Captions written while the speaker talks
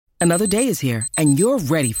Another day is here, and you're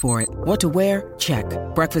ready for it. What to wear? Check.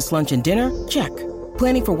 Breakfast, lunch, and dinner? Check.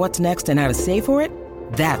 Planning for what's next and how to save for it?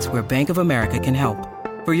 That's where Bank of America can help.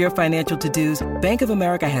 For your financial to-dos, Bank of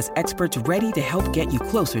America has experts ready to help get you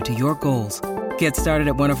closer to your goals. Get started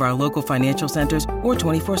at one of our local financial centers or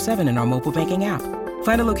 24/7 in our mobile banking app.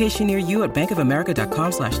 Find a location near you at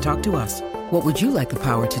bankofamerica.com/talktous. What would you like the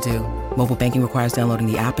power to do? Mobile banking requires downloading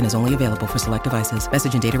the app and is only available for select devices.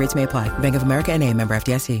 Message and data rates may apply. Bank of America N.A., member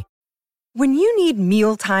FDIC. When you need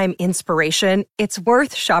mealtime inspiration, it's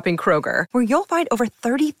worth shopping Kroger, where you'll find over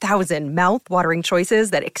 30,000 mouth-watering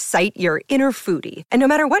choices that excite your inner foodie. And no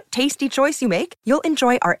matter what tasty choice you make, you'll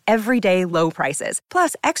enjoy our everyday low prices,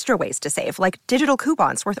 plus extra ways to save, like digital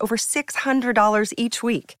coupons worth over $600 each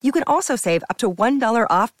week. You can also save up to $1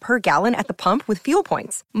 off per gallon at the pump with fuel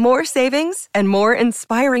points. More savings and more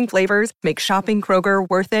inspiring flavors make shopping Kroger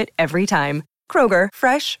worth it every time. Kroger,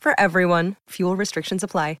 fresh for everyone. Fuel restrictions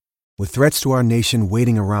apply. With threats to our nation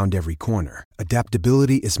waiting around every corner,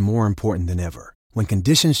 adaptability is more important than ever. When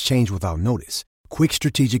conditions change without notice, quick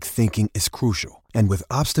strategic thinking is crucial. And with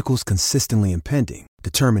obstacles consistently impending,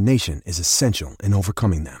 determination is essential in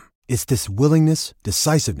overcoming them. It's this willingness,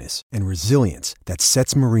 decisiveness, and resilience that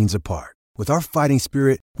sets Marines apart. With our fighting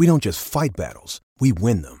spirit, we don't just fight battles, we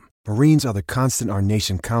win them. Marines are the constant our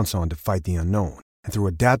nation counts on to fight the unknown. And through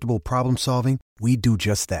adaptable problem solving, we do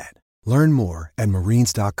just that. Learn more at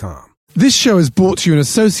marines.com. This show is brought to you in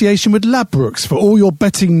association with Ladbrokes for all your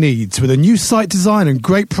betting needs. With a new site design and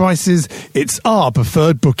great prices, it's our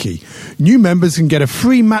preferred bookie. New members can get a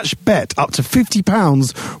free match bet up to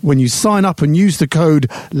 £50 when you sign up and use the code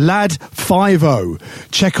LAD50.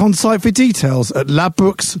 Check on site for details at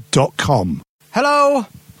ladbrokes.com. Hello,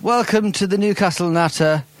 welcome to the Newcastle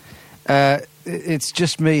Natter. It's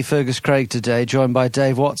just me, Fergus Craig, today, joined by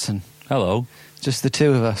Dave Watson. Hello. Just the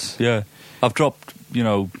two of us. Yeah. I've dropped,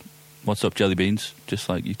 what's up, jelly beans, just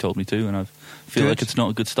like you told me to, and I feel like it's not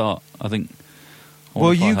a good start. I think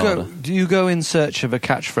do you go in search of a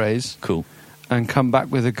catchphrase? Cool. And come back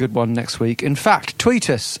with a good one next week. In fact, tweet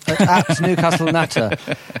us at Newcastle Natter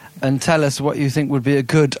and tell us what you think would be a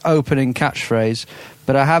good opening catchphrase.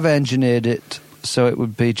 But I have engineered it so it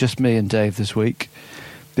would be just me and Dave this week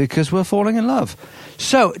because we're falling in love.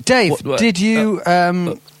 So, Dave, did you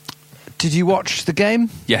watch the game?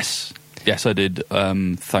 Yes, I did.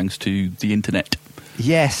 Thanks to the internet.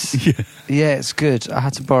 Yes. Yeah, it's good. I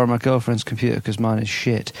had to borrow my girlfriend's computer because mine is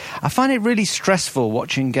shit. I find it really stressful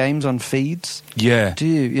watching games on feeds. Yeah. Do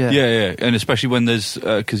you? Yeah. Yeah. And especially when there's...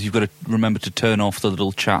 because you've got to remember to turn off the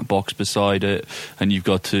little chat box beside it, and you've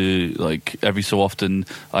got to, every so often,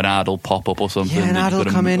 an ad will pop up or something. Yeah, an ad will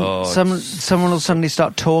come in. Someone will suddenly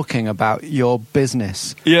start talking about your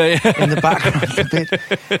business. Yeah. In the background.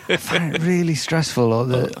 I find it really stressful,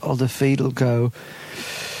 or the feed will go...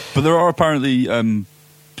 But there are apparently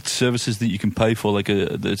services that you can pay for,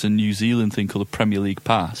 there's a New Zealand thing called the Premier League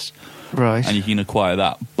Pass. Right. And you can acquire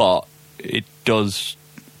that, but it does,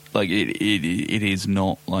 it is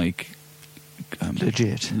not, legit.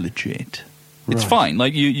 Legit. Right. It's fine.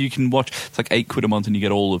 You can watch, it's £8 a month and you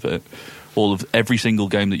get all of it. All of every single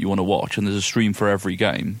game that you want to watch, and there's a stream for every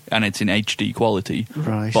game, and it's in HD quality.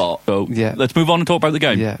 Right. Let's move on and talk about the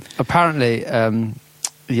game. Yeah. Apparently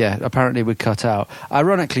we cut out.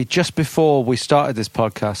 Ironically, just before we started this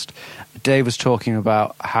podcast, Dave was talking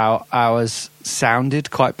about how ours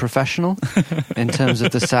sounded quite professional in terms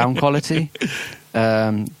of the sound quality.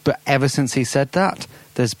 But ever since he said that,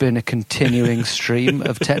 there's been a continuing stream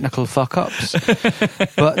of technical fuck-ups.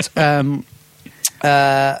 But,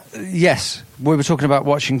 yes, we were talking about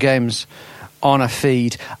watching games on a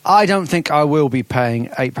feed. I don't think I will be paying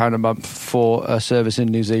 £8 a month for a service in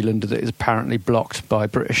New Zealand that is apparently blocked by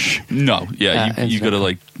British. No, yeah, you've got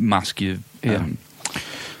to mask your.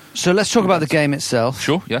 So let's talk about the game itself.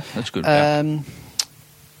 Sure, yeah, that's good.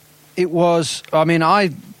 It was. I mean,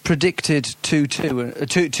 I predicted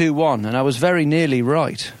 2-1, and I was very nearly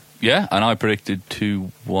right. Yeah, and I predicted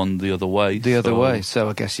 2-1 the other way. So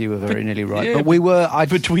I guess you were very nearly right. Yeah, but we were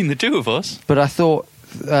between the two of us. But I thought.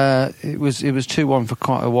 It was 2-1 for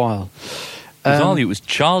quite a while. Bizarrely, it was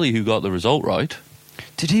Charlie who got the result right.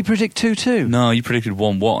 Did he predict 2-2? No, he predicted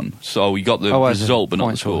 1-1. So he got the result, but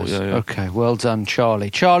not the score. Yeah. Okay, well done, Charlie.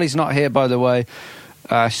 Charlie's not here, by the way.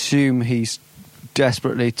 I assume he's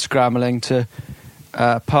desperately scrambling to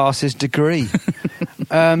pass his degree.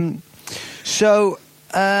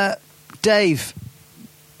 Dave,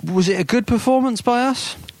 was it a good performance by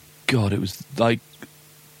us? God, it was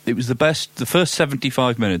the best. The first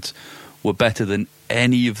 75 minutes were better than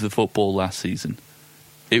any of the football last season.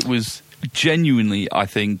 It was genuinely, I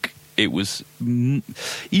think, it was,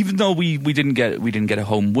 even though we didn't get a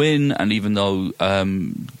home win, and even though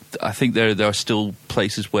I think there are still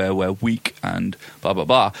places where we're weak and blah blah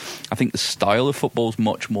blah. I think the style of football is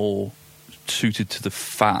much more suited to the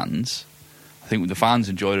fans. I think the fans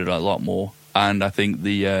enjoyed it a lot more, and I think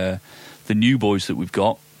the new boys that we've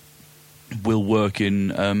got will work in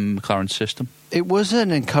McLaren's system. It was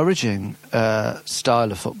an encouraging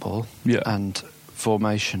style of football and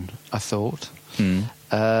formation, I thought.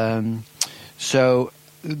 So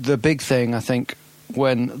the big thing, I think,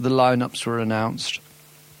 when the lineups were announced,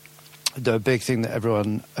 the big thing that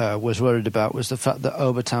everyone was worried about was the fact that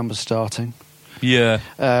Obertan was starting. Yeah.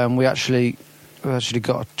 We actually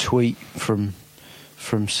got a tweet from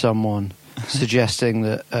someone suggesting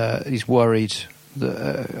that he's worried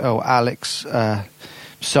that Alex.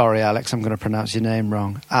 Sorry, Alex, I'm going to pronounce your name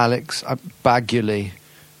wrong. Alex Baguli.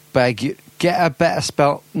 Get a better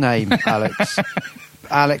spelt name, Alex.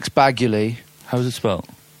 Alex Baguli. How's it spelled?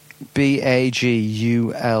 Baguley.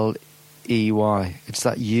 It's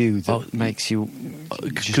that U that makes you...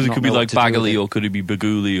 Because it could be like Baguli, or could it be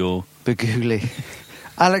Baguli, or... Baguli.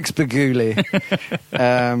 Alex Baguli.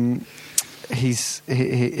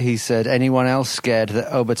 He said, anyone else scared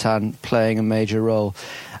that Obertan playing a major role?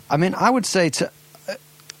 I mean, I would say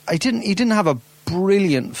he didn't have a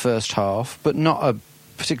brilliant first half, but not a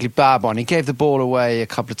particularly bad one. He gave the ball away a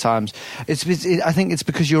couple of times. I think it's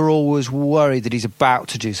because you're always worried that he's about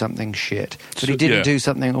to do something shit, but he didn't do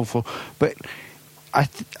something awful. But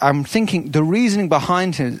I'm thinking the reasoning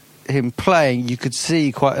behind him playing, you could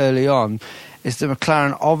see quite early on, is that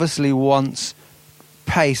McLaren obviously wants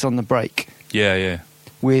pace on the break. Yeah.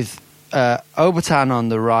 With Obertan on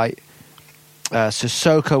the right,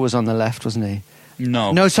 Sissoko was on the left, wasn't he?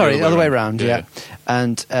 No, sorry, the other way around, yeah.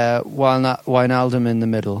 And Wijnaldum in the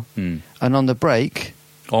middle. And on the break...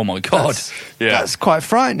 Oh, my God. That's quite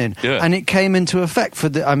frightening. Yeah. And it came into effect for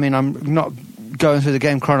the... I mean, I'm not going through the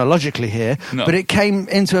game chronologically here, but it came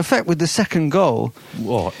into effect with the second goal.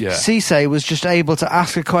 What? Yeah. Cisse was just able to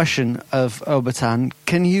ask a question of Obertan,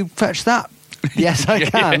 can you fetch that? Yes, I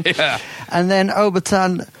can. Yeah. And then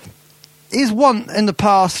Obertan is one in the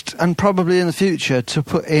past and probably in the future to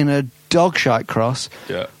put in a dogshite cross.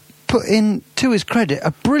 Yeah. Put in, to his credit,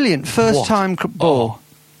 a brilliant first-time ball.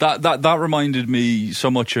 Oh, that reminded me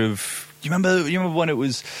so much of... You remember when it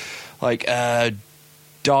was like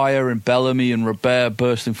Dyer and Bellamy and Robert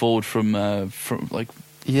bursting forward from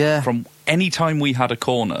any time we had a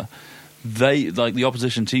corner, the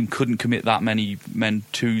opposition team couldn't commit that many men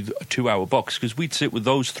to our box, because we'd sit with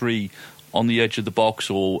those three on the edge of the box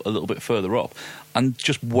or a little bit further up and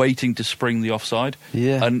just waiting to spring the offside.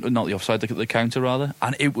 Yeah. And not the offside, the counter rather.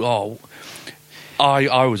 And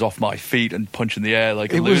I was off my feet and punching the air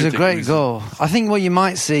like a lunatic. It was a great goal. I think what you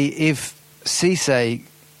might see if Cisse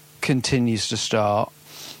continues to start,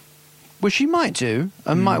 which he might do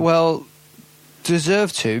and might well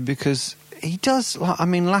deserve to, because he does. I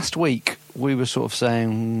mean, last week we were sort of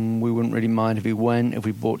saying we wouldn't really mind if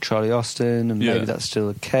we bought Charlie Austin, and maybe that's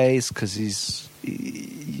still the case because he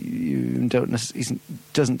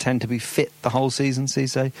doesn't tend to be fit the whole season,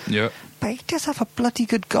 Cisse. Yeah, but he does have a bloody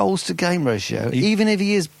good goals to game ratio, even if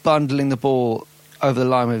he is bundling the ball over the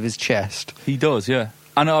line with his chest. He does, yeah.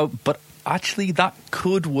 I know, but actually that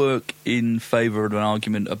could work in favour of an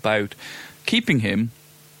argument about keeping him,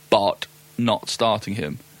 but not starting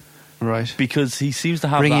him. Right. Because he seems to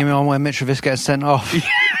have Bring him on when Mitrovic gets sent off.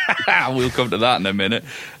 We'll come to that in a minute.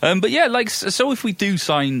 But yeah, so if we do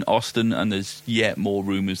sign Austin, and there's yet more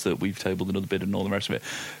rumours that we've tabled another bit and all the rest of it,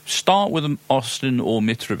 start with Austin or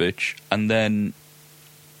Mitrovic, and then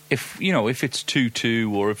if it's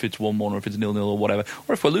 2-2 or if it's 1-1 or if it's 0-0 or whatever,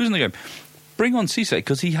 or if we're losing the game, bring on Cisse,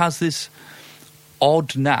 because he has this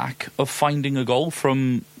odd knack of finding a goal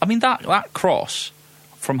from... I mean, that cross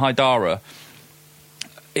from Haidara...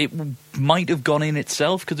 It might have gone in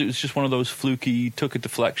itself because it was just one of those fluky, took a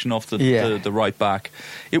deflection off the right back.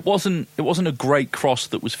 It wasn't a great cross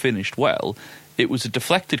that was finished well. It was a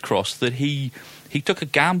deflected cross that he took a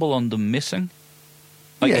gamble on them missing.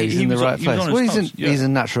 He's in the right place. He's a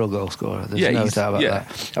natural goal scorer. There's no doubt about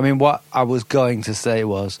that. I mean, what I was going to say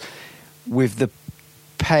was, with the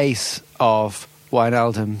pace of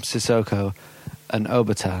Wijnaldum, Sissoko and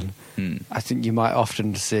Obertan, I think you might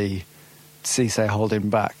often see Cisse hold him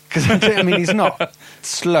back, because I mean he's not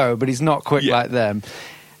slow, but he's not quick like them,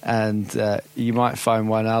 and you might find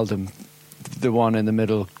Wijnaldum the one in the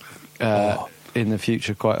middle in the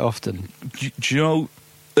future quite often. Do you know,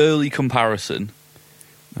 early comparison?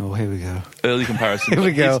 Oh, here we go. Early comparison. Here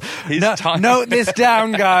we go. Note this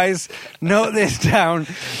down, guys. Note this down.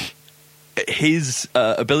 his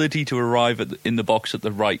ability to arrive in the box at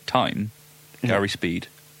the right time, Gary Speed.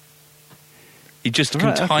 He just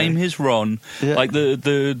can time his run. Yeah. Like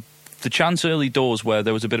the chance early doors where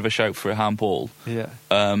there was a bit of a shout for a handball. Yeah.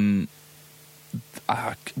 Was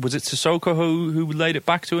it Sissoko who laid it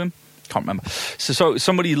back to him? Can't remember. So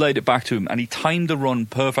somebody laid it back to him, and he timed the run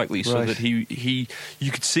perfectly so that he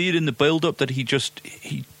you could see it in the build-up that he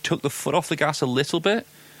took the foot off the gas a little bit.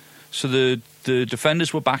 So the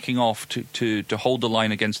defenders were backing off to hold the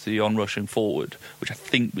line against the on-rushing forward, which I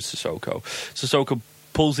think was Sissoko. Sissoko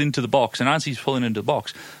pulls into the box, and as he's pulling into the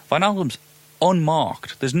box, Wijnaldum's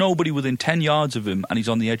unmarked. There's nobody within 10 yards of him, and he's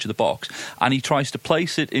on the edge of the box. And he tries to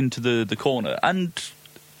place it into the corner. And,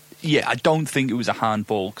 yeah, I don't think it was a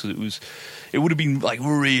handball, because it would have been, like,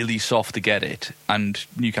 really soft to get it. And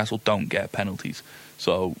Newcastle don't get penalties.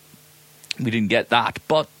 So we didn't get that.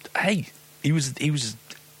 But, hey, he was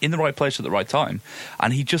in the right place at the right time,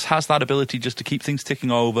 and he just has that ability just to keep things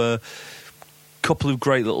ticking over. Couple of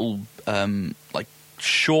great little like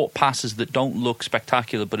short passes that don't look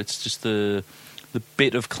spectacular, but it's just the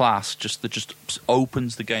bit of class that just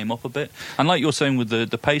opens the game up a bit. And like you're saying with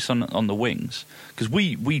the pace on the wings, because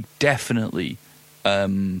we definitely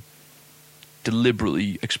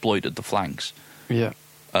deliberately exploited the flanks. Yeah.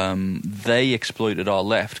 They exploited our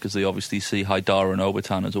left because they obviously see Haidara and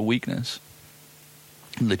Obertan as a weakness.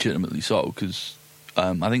 Legitimately so, because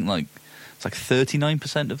I think it's like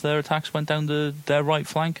 39% of their attacks went down their right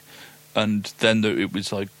flank, and then it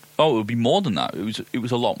was like, oh, it would be more than that. It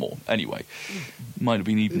was a lot more. Anyway, might have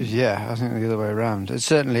been even. Yeah, I think the other way around. It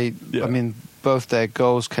certainly. Yeah. I mean, both their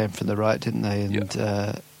goals came from the right, didn't they?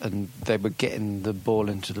 And they were getting the ball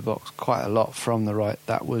into the box quite a lot from the right.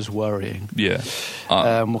 That was worrying. Yeah.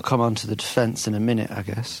 We'll come on to the defence in a minute, I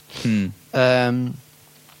guess.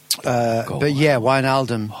 But yeah,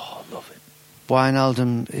 Wijnaldum. Oh, I love it.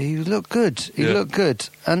 Wijnaldum, he looked good. He looked good.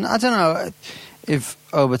 And I don't know if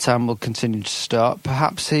Obertan will continue to start.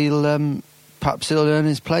 Perhaps he'll earn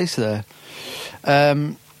his place there.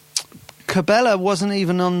 Cabella wasn't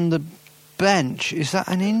even on the bench. Is that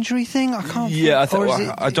an injury thing? I can't. Yeah,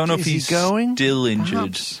 I don't know if he's going? Still injured.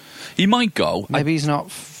 Perhaps. He might go. Maybe he's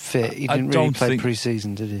not fit. He didn't really play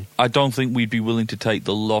pre-season, did he? I don't think we'd be willing to take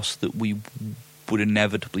the loss that we would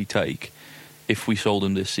inevitably take if we sold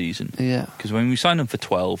him this season. Yeah. Because when we signed him for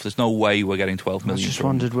 12, there's no way we're getting 12 million. I just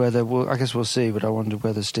wondered whether, I guess we'll see, but I wondered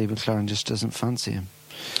whether Steve McLaren just doesn't fancy him.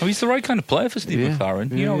 Oh, he's the right kind of player for Steve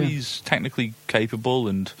McLaren. He's technically capable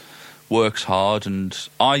and works hard, and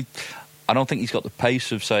I don't think he's got the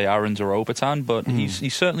pace of, say, Aarons or Obertan, but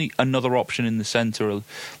he's certainly another option in the centre.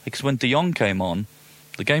 Because when De Jong came on,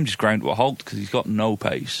 the game just ground to a halt because he's got no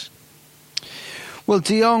pace. Well,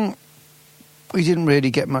 De Jong, he didn't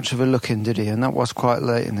really get much of a look in, did he? And that was quite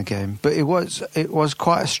late in the game. But it was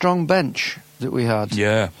quite a strong bench that we had.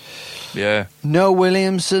 Yeah. No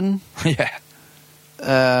Williamson. Yeah.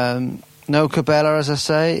 No Cabella, as I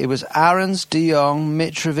say. It was Aarons, De Jong,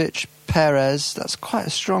 Mitrovic, Perez. That's quite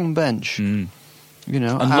a strong bench. You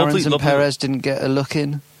know, and Aarons and Perez didn't get a look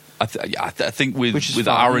in. I think with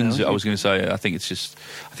Aarons, I was going to say, I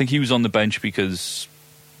think he was on the bench because,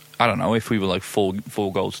 I don't know, if we were like four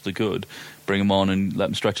goals to the good, bring him on and let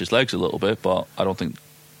him stretch his legs a little bit, but I don't think...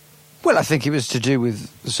 Well, I think it was to do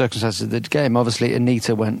with the circumstances of the game. Obviously,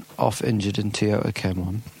 Anita went off injured and Toyota came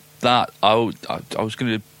on. That, I was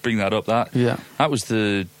going to bring that up. That was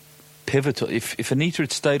the pivotal... If Anita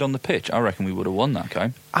had stayed on the pitch, I reckon we would have won that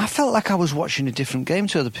game. I felt like I was watching a different game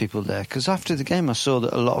to other people there, because after the game I saw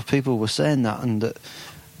that a lot of people were saying that, and that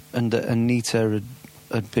Anita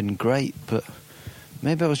had been great, but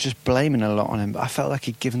maybe I was just blaming a lot on him. But I felt like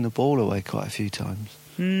he'd given the ball away quite a few times.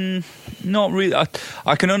 Not really.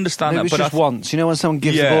 I can understand that, but just once. You know when someone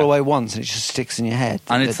gives the ball away once and it just sticks in your head?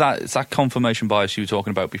 And it's that confirmation bias you were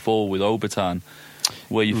talking about before with Obertan,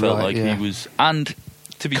 where you felt he was... And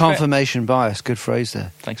to be confirmation bias, good phrase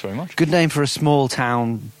there. Thanks very much. Good name for a small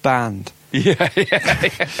town band. Yeah.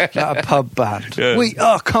 Not a pub band. Yeah. We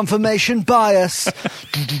are confirmation bias.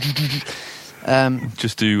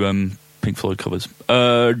 Just do Pink Floyd covers.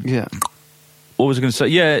 Yeah. What was I going to say?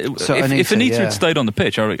 Yeah, so if Anita had stayed on the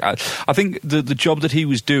pitch, I think the job that he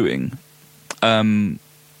was doing,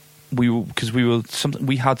 we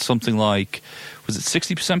had something like, was it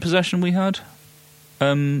 60% possession we had?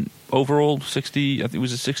 Overall, 60. I think it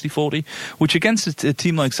was a 60-40, which against a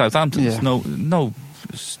team like Southampton is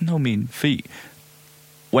no mean feat.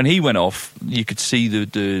 When he went off, you could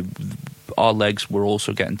see our legs were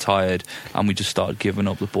also getting tired, and we just started giving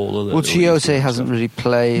up the ball a little. Well, Chiote hasn't really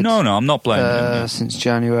played. No, I'm not playing him since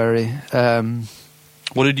January.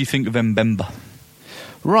 What did you think of Mbemba?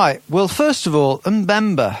 Right. Well, first of all,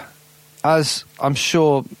 Mbemba. as I'm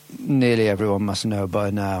sure nearly everyone must know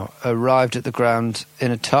by now, arrived at the ground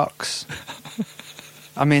in a tux.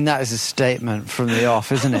 I mean, that is a statement from the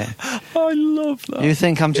off, isn't it? I love that. You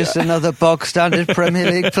think I'm just another bog-standard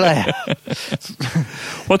Premier League player?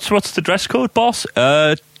 What's the dress code, boss?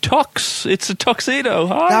 Tux. It's a tuxedo.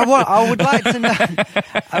 Now, what I would like to know,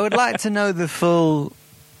 I would like to know the full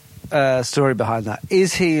story behind that.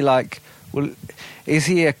 Is he like? Well, is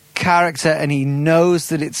he a character and he knows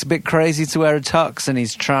that it's a bit crazy to wear a tux and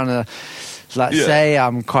he's trying to say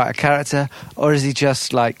I'm quite a character, or is he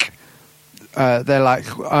just like? They're like,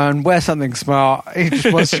 and wear something smart. He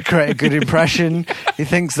just wants to create a good impression. He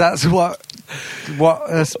thinks that's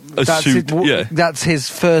that's his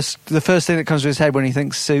the first thing that comes to his head when he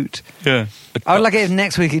thinks suit. Yeah, I would like it if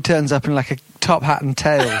next week he turns up in like a top hat and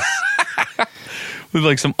tails with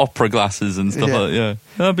like some opera glasses and stuff.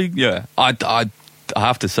 That'd be I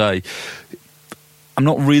have to say, I'm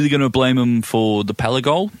not really going to blame him for the Pella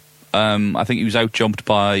goal. I think he was out-jumped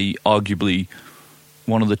by arguably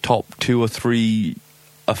one of the top 2 or 3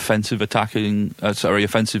 offensive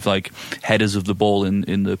like headers of the ball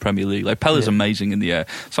in the Premier League. Like Pella's amazing in the air,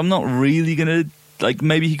 so I'm not really gonna like.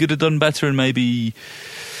 Maybe he could have done better, and maybe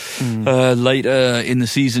later in the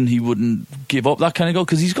season he wouldn't give up that kind of goal,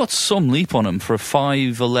 because he's got some leap on him for a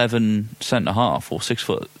 5'11" centre half or 6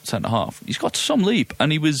 foot centre half. He's got some leap,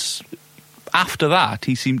 and he was after that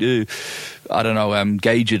he seemed to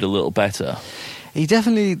gauge it a little better. He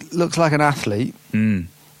definitely looks like an athlete.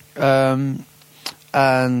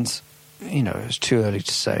 And, it's too early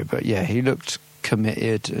to say, but yeah, he looked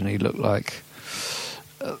committed and he looked like,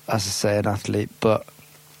 as I say, an athlete. But,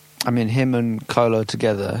 I mean, him and Kolo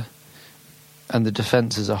together and the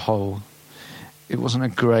defence as a whole, it wasn't a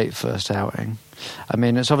great first outing. I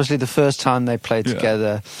mean, it's obviously the first time they played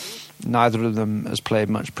together. Neither of them has played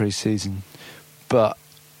much pre-season. But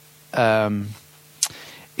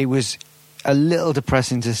it was a little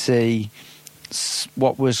depressing to see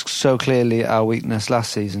what was so clearly our weakness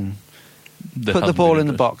last season. Put the ball in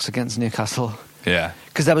the box against Newcastle. Yeah.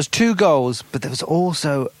 Because there was 2 goals, but there was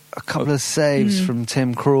also a couple of saves from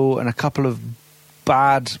Tim Krul and a couple of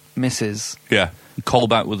bad misses. Yeah.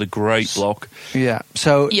 Colback with a great block. Yeah.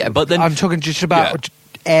 So but then I'm talking just about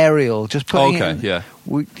aerial, just putting it in. Yeah.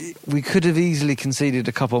 We could have easily conceded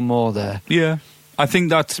a couple more there. Yeah. I think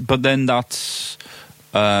that's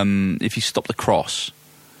if you stop the cross.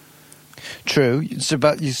 True. So,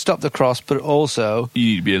 but you stop the cross, but also you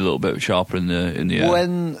need to be a little bit sharper in the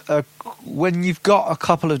air. When you've got a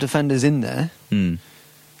couple of defenders in there,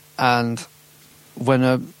 and when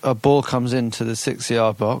a ball comes into the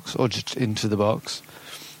 6-yard box or just into the box,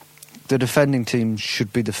 the defending team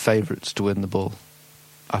should be the favourites to win the ball.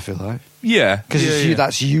 I feel like because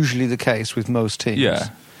that's usually the case with most teams. Yeah,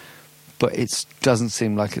 but it doesn't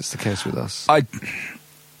seem like it's the case with us.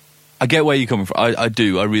 I get where you're coming from. I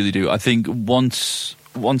do. I really do. I think once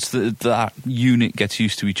that unit gets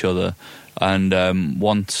used to each other, and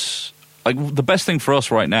the best thing for us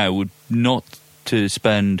right now would not to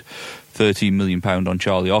spend £13 million on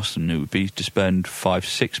Charlie Austin. It would be to spend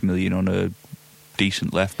 $5-6 million on a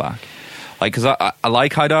decent left back. Because I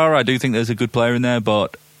like Haidara. I do think there's a good player in there,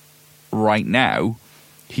 but right now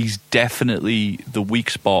he's definitely the weak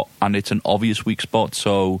spot, and it's an obvious weak spot.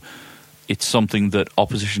 So it's something that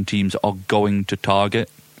opposition teams are going to target.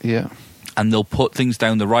 Yeah. And they'll put things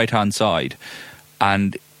down the right-hand side,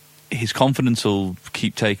 and his confidence will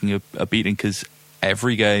keep taking a beating, because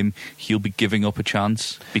every game he'll be giving up a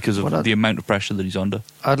chance because of the amount of pressure that he's under.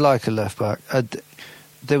 I'd like a left-back.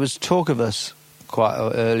 There was talk of us quite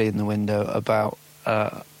early in the window about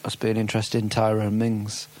us being interested in Tyrone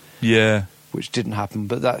Mings. Yeah. Which didn't happen,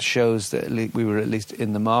 but that shows that we were at least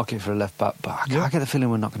in the market for a left-back. But I get the feeling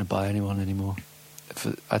we're not going to buy anyone anymore.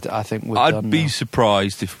 I think we're done now. I'd be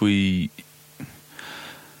surprised if we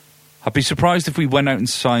went out and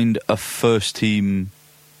signed a first-team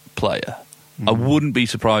player. I wouldn't be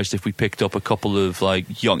surprised if we picked up a couple of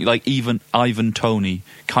young, even Ivan Toney,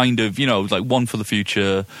 kind of, like one for the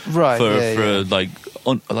future, right? For like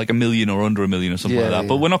 $1 million or under $1 million or something like that.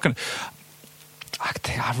 But we're not going to.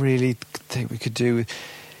 I really think we could do with.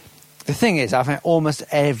 The thing is, I think almost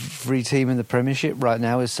every team in the Premiership right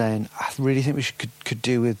now is saying, I really think we could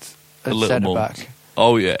do with a centre back.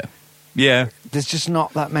 Oh yeah. Yeah. There's just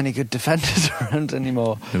not that many good defenders around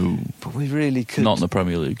anymore. No. But we really could. Not in the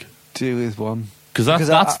Premier League. Do with one. Because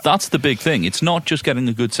that's the big thing. It's not just getting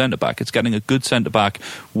a good centre back. It's getting a good centre back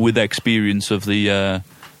with experience of the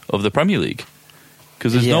Premier League.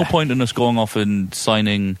 Because there's no point in us going off and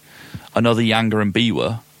signing another Yanga and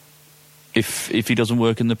Biwa if he doesn't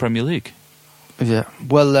work in the Premier League. Yeah.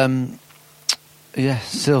 Well, Yeah,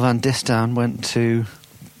 Sylvain Distin went to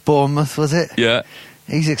Bournemouth, was it? Yeah.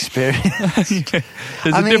 He's experienced. There's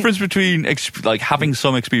a difference between like having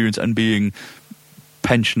some experience and being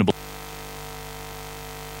pensionable.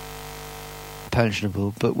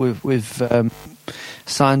 But we've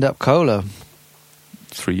signed up Kolo.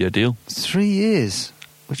 3-year deal. 3 years,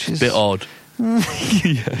 which is a bit odd.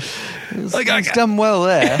 He's done well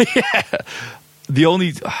there. Yeah. The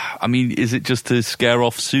only, I mean, is it just to scare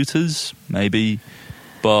off suitors? Maybe,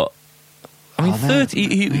 but I mean,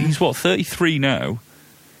 30. He's what, 33 now.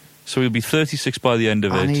 So he'll be 36 by the end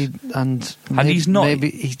of it. And he's not.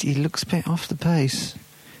 Maybe he looks a bit off the pace.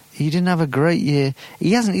 He didn't have a great year.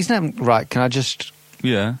 He hasn't. He's not right. Can I just?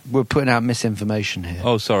 Yeah. We're putting out misinformation here.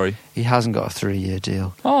 Oh, sorry. He hasn't got a 3-year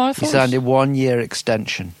deal. Oh, I thought he signed a 1-year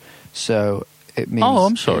extension. So it means. Oh,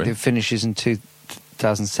 I'm sorry. It finishes in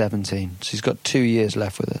 2017. So he's got 2 years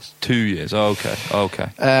left with us. 2 years. Oh, okay.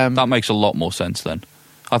 That makes a lot more sense then.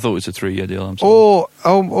 I thought it was a 3-year deal. I'm sorry.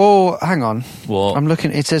 Or hang on. What? I'm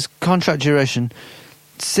looking. It says contract duration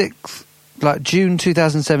June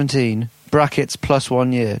 2017 brackets plus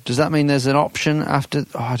 1 year. Does that mean there's an option after?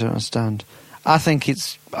 Oh, I don't understand. I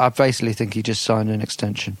basically think he just signed an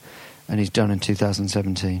extension, and he's done in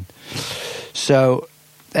 2017. So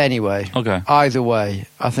anyway, okay. Either way,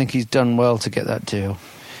 I think he's done well to get that deal,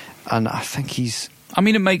 and I think he's. I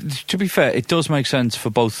mean, to be fair, it does make sense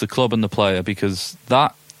for both the club and the player, because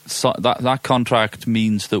that contract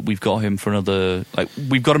means that we've got him for another. Like,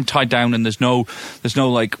 we've got him tied down, and there's no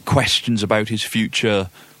like questions about his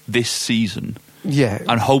future this season. Yeah,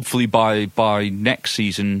 and hopefully by next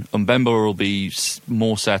season, Mbemba will be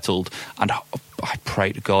more settled, and I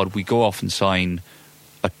pray to God we go off and sign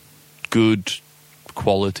a good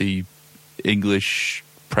quality English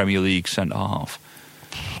Premier League centre half.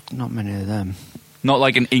 Not many of them. Not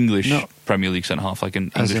like an English Premier League centre half, like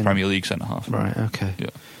an English Premier League centre half. Right. Okay. Yeah.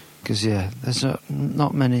 Because there's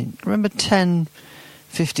not many. Remember 10,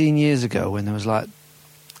 15 years ago when there was like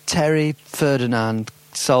Terry Ferdinand,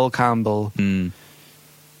 Sol Campbell,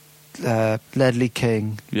 Ledley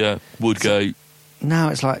King. Yeah, Woodgate. Now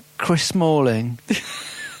it's like Chris Smalling.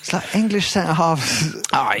 It's like English centre halves.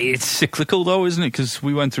 It's cyclical though, isn't it? Because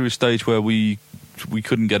we went through a stage where we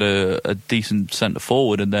couldn't get a decent centre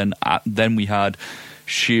forward, and then we had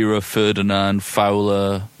Shearer, Ferdinand,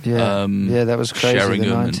 Fowler. Yeah, that was crazy.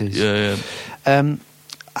 Sheringham, in the 90s.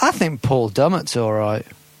 I think Paul Dummett's all right.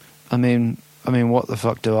 I mean, what the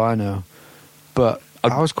fuck do I know? But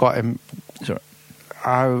I was quite.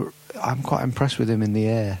 I'm quite impressed with him in the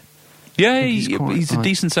air. Yeah, he's a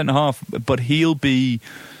decent centre half, but he'll be.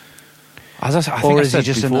 As I think, or is he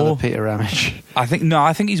just another Peter Ramage? I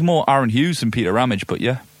think he's more Aaron Hughes than Peter Ramage, but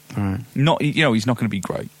yeah, right. He's not going to be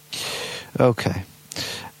great. Okay.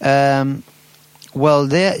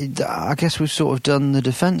 Well, I guess we've sort of done the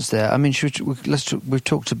defence there. I mean, we've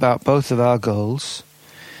talked about both of our goals.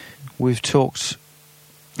 We've talked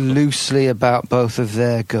loosely about both of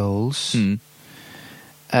their goals.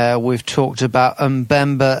 We've talked about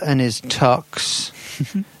Mbemba and his tucks.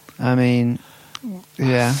 I mean,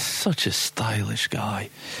 yeah. Such a stylish guy.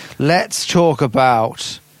 Let's talk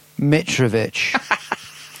about Mitrovic.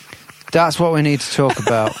 That's what we need to talk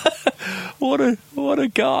about. What a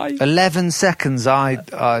guy. 11 seconds, I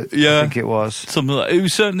think it was. Something like, it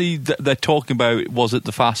was certainly, they're talking about, was it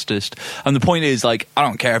the fastest? And the point is, like, I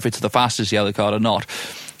don't care if it's the fastest yellow card or not.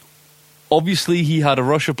 Obviously, he had a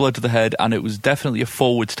rush of blood to the head, and it was definitely a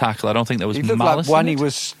forwards tackle. I don't think there was malice. He looked like when he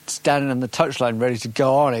was standing on the touchline ready to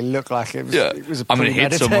go on, it looked like it was a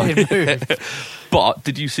premeditated move. But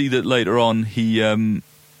did you see that later on, he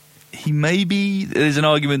maybe, there's an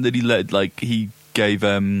argument that he gave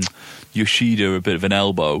Yoshida a bit of an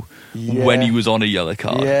elbow when he was on a yellow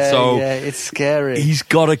card. Yeah, it's scary. He's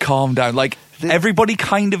got to calm down. Like, everybody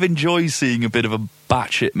kind of enjoys seeing a bit of a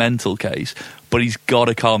batshit mental case, but he's got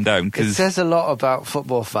to calm down. It says a lot about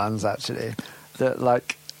football fans, actually, that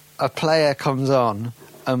like a player comes on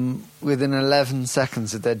and within 11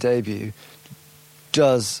 seconds of their debut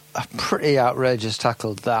does a pretty outrageous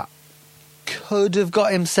tackle that could have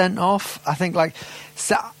got him sent off. I think I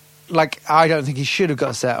don't think he should have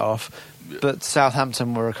got set off, but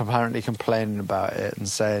Southampton were apparently complaining about it and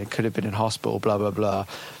saying it could have been in hospital, blah blah blah,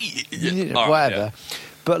 whatever.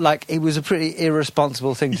 But like, it was a pretty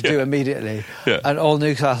irresponsible thing to do immediately, and all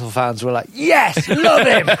Newcastle fans were like, "Yes, love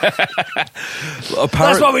him."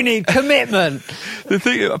 That's what we need: commitment. The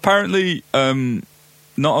thing, apparently,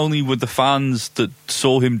 not only were the fans that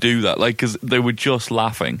saw him do that, like, because they were just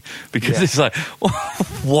laughing because it's like,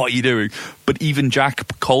 what are you doing? But even Jack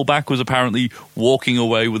Colback was apparently walking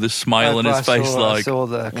away with a smile on his face. I saw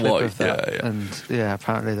the clip of that, and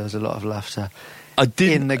apparently there was a lot of laughter.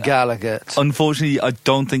 in the Gallagher. Unfortunately, I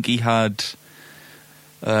don't think he had.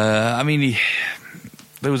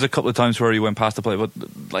 There was a couple of times where he went past the player, but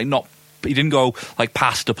he didn't go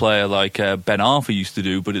past a player like Ben Arthur used to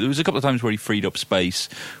do. But there was a couple of times where he freed up space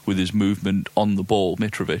with his movement on the ball.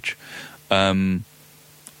 Mitrovic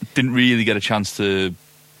didn't really get a chance to.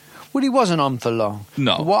 Well, he wasn't on for long.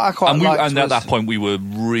 No. What I quite liked and at that point we were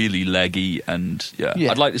really leggy, and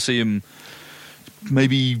I'd like to see him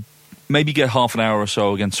maybe get half an hour or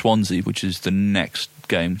so against Swansea, which is the next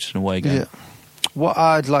game, which is an away game. Yeah. What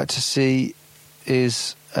I'd like to see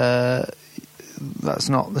is that's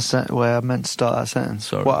not the way I meant to start that sentence.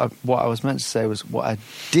 Sorry. What I was meant to say was what I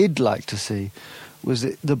did like to see was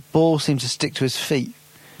that the ball seemed to stick to his feet.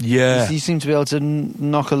 Yeah, he seemed to be able to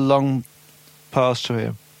knock a long pass to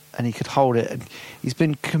him, and he could hold it. And he's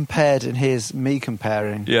been compared, and here's me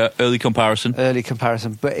comparing. Yeah, early comparison,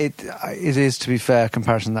 but it is, to be fair, a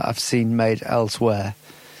comparison that I've seen made elsewhere.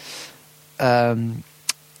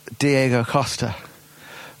 Diego Costa.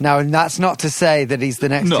 Now, and that's not to say that he's the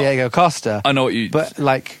next Diego Costa. I know what you... But,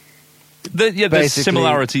 there's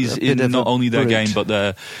similarities in not only their game,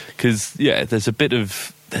 but because there's a bit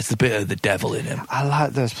of the devil in him. I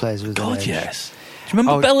like those players with God, age. yes. Do you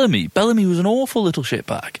remember Bellamy? Bellamy was an awful little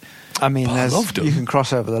shitbag. I mean, I loved him. You can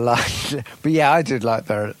cross over the line. But yeah, I did like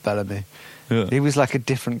Bellamy. Yeah. He was like a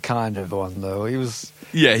different kind of one, though. He was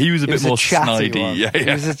a bit more snidey. One. Yeah.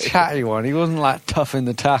 He was a chatty one. He wasn't tough in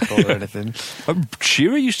the tackle or anything.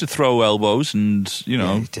 Shearer used to throw elbows, and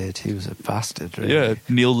Yeah, he did. He was a bastard, really. Yeah,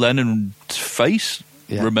 Neil Lennon's face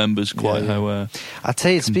remembers quite how. I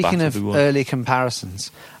tell you, speaking of early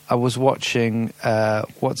comparisons, I was watching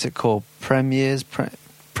what's it called? Premier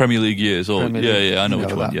League years. I know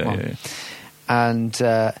which one. Yeah. And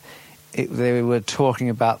they were talking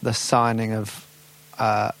about the signing of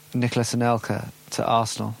Nicolas Anelka to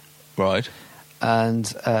Arsenal. Right.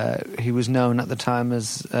 And he was known at the time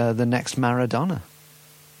as the next Maradona.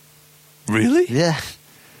 Really? Yeah.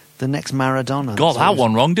 The next Maradona. Got that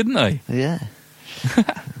one wrong, didn't they? Yeah.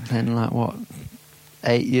 Then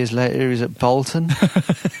 8 years later, he was at Bolton.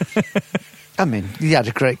 I mean, he had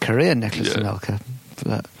a great career, Nicolas Anelka.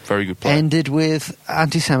 But very good player. Ended with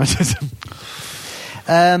anti-Semitism.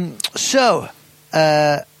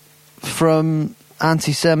 From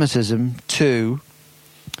anti-Semitism to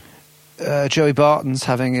Joey Barton's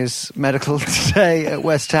having his medical today at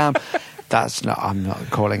West Ham. I'm not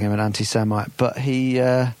calling him an anti-Semite, but he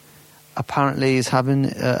apparently is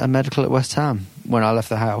having a medical at West Ham when I left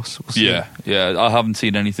the house. Yeah. I haven't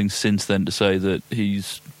seen anything since then to say that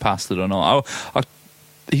he's passed it or not.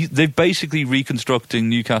 They're basically reconstructing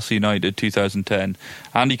Newcastle United 2010.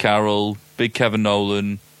 Andy Carroll, Big Kevin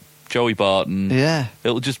Nolan, Joey Barton. Yeah.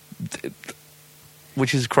 It'll just...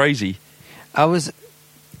 which is crazy. Joey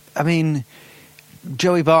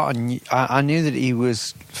Barton, I knew that he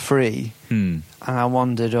was free. And I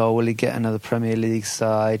wondered, will he get another Premier League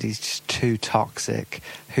side? He's just too toxic.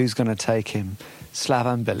 Who's going to take him?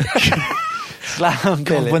 Slaven Bilic. Slaven Bilic.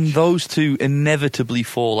 God, when those two inevitably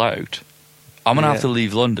fall out... I'm going to have to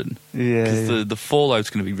leave London because the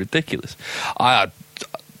fallout's going to be ridiculous.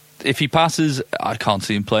 If he passes, I can't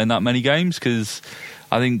see him playing that many games because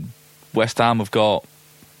I think West Ham have got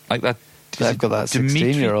that. They've got that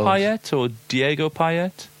 16-year-old Payet or Diego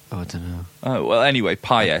Payet. Oh, I don't know. Oh, well, anyway,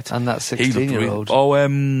 Payet and that 16-year-old.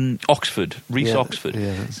 Oxford, Reece Oxford.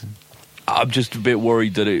 Yeah, that's him. I'm just a bit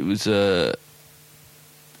worried that it was a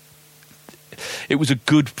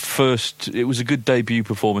good debut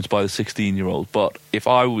performance by the 16-year-old. But if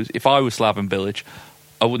I was Slaven Bilic,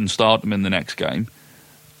 I wouldn't start him in the next game.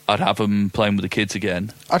 I'd have him playing with the kids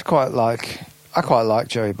again. I quite like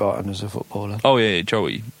Joey Barton as a footballer. Oh yeah,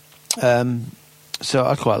 Joey. So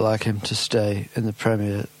I'd quite like him to stay in the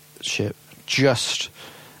Premiership, just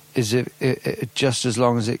as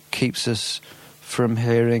long as it keeps us from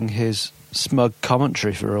hearing his smug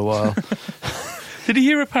commentary for a while. Did he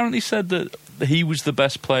hear? Apparently said that he was the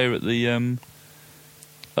best player at the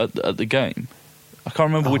game. I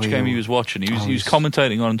can't remember which game he was watching. He was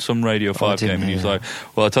commentating on some Radio 5 game, and he was like,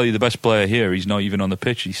 "Well, I'll tell you, the best player here. He's not even on the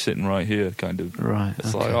pitch. He's sitting right here." Kind of. Right.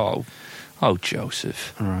 It's okay. like, oh,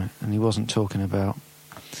 Joseph. All right, and he wasn't talking about.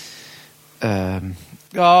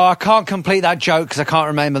 I can't complete that joke because I can't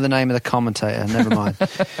remember the name of the commentator. Never mind.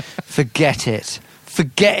 Forget it.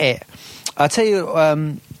 I'll tell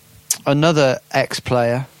you another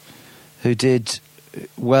ex-player who did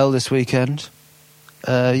well this weekend.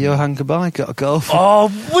 Johan Cabaye got a goal for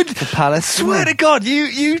Palace. Swear to God,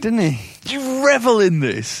 you didn't he? You revel in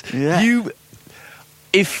this. Yeah.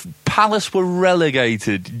 If Palace were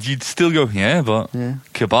relegated, you'd still go, yeah, but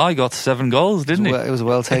Cabaye got 7 goals, didn't he? It was a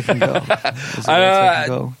well-taken goal.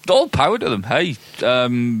 All power to them. Hey,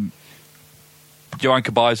 Johan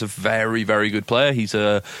Cabaye's a very, very good player. He's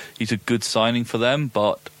a good signing for them,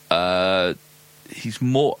 but he's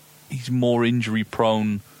more injury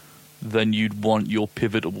prone than you'd want your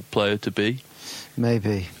pivotal player to be.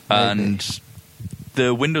 Maybe. And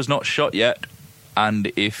the window's not shut yet.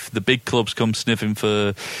 And if the big clubs come sniffing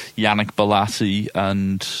for Yannick Bolasie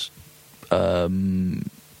and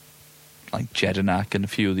like Jedinak and a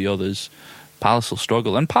few of the others, Palace will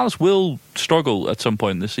struggle. And Palace will struggle at some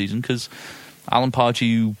point in this season because Alan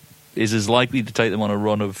Pardew is as likely to take them on a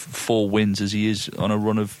run of 4 wins as he is on a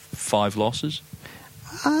run of 5 losses.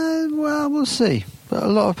 Well, we'll see. But a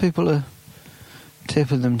lot of people are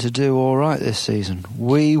tipping them to do all right this season.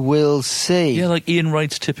 We will see. Yeah, like Ian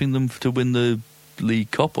Wright's tipping them to win the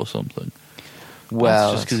League Cup or something.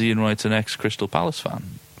 Well, that's just because Ian Wright's an ex-Crystal Palace fan.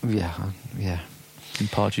 Yeah. And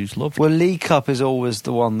Pardew's loved. Well, League Cup is always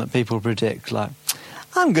the one that people predict. Like,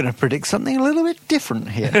 I'm going to predict something a little bit different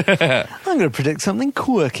here. I'm going to predict something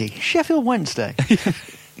quirky. Sheffield Wednesday.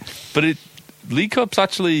 But League Cup's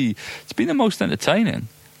actually, it's been the most entertaining.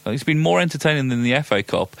 It's been more entertaining than the FA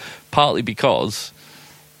Cup, partly because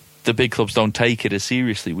the big clubs don't take it as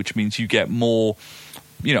seriously, which means you get more,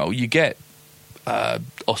 you get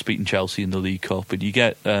us beating Chelsea in the League Cup, and you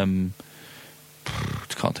get, can't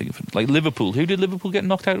think of it, like Liverpool. Who did Liverpool get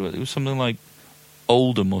knocked out with? It was something like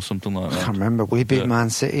Oldham or something like that. I can't remember. We beat Man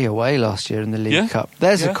City away last year in the League Cup.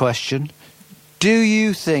 There's a question. Do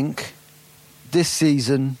you think this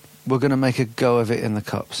season we're going to make a go of it in the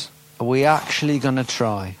Cups? Are we actually going to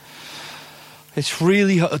try? It's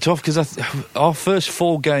really tough because our first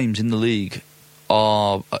 4 games in the league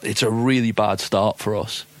it's a really bad start for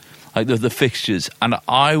us. Like the fixtures, and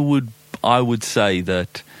I would say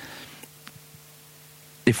that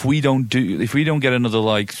if we don't get another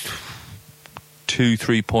like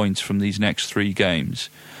 2-3 points from these next 3 games,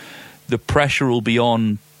 the pressure will be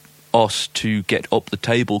on us to get up the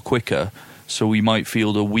table quicker. So we might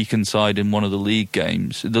field a weakened side in one of the league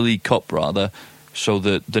games, the League Cup rather, so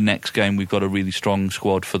that the next game we've got a really strong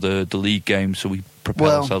squad for the league game, so we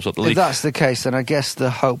propel ourselves up the league. If that's the case, then I guess the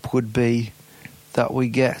hope would be that we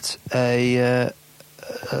get a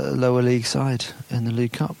lower league side in the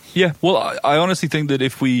League Cup. Yeah, well, I honestly think that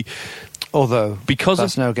if we... Although, because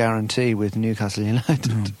that's no guarantee with Newcastle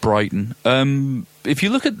United. Brighton. If you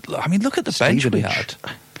look at the bench we had.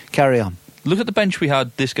 Carry on. Look at the bench we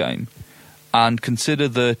had this game. And consider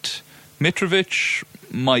that Mitrovic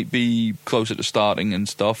might be closer to starting and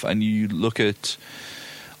stuff, and you look at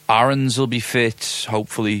Aarons will be fit,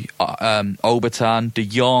 hopefully, Obertan, De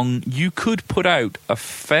Jong. You could put out a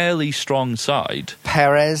fairly strong side.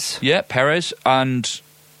 Perez. Yeah, Perez, and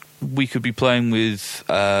we could be playing with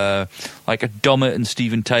like a Dummett and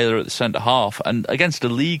Stephen Taylor at the centre half, and against a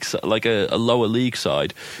league, like a lower league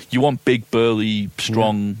side, you want big, burly,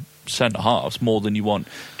 strong centre halves more than you want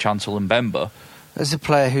Chancel and Bemba. There's a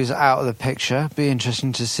player who's out of the picture. Be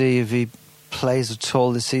interesting to see if he plays at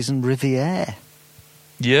all this season. Riviere.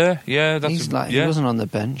 Yeah, he wasn't on the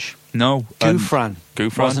bench. No, Gouffran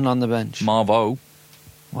wasn't on the bench. Marvo.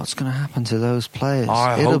 What's going to happen to those players?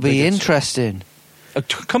 It'll It'll be interesting.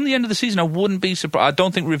 Come the end of the season, I wouldn't be surprised. I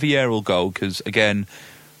don't think Riviere will go because again,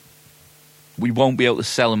 we won't be able to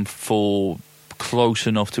sell him for close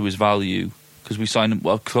enough to his value. Because we signed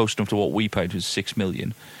him close enough to what we paid, was $6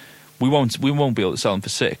 million. We won't be able to sell him for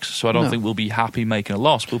 6, so I don't think we'll be happy making a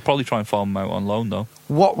loss. We'll probably try and farm him out on loan, though.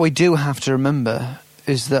 What we do have to remember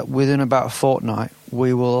is that within about a fortnight,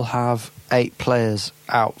 we will have 8 players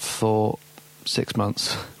out for 6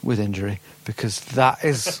 months with injury, because that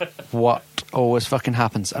is what always fucking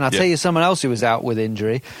happens. And I'll tell you someone else who was out with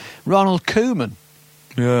injury, Ronald Koeman.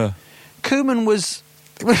 Yeah. Koeman was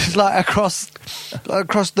like across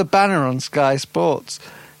the banner on Sky Sports.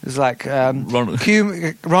 It's like Ronald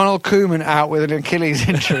Koeman out with an Achilles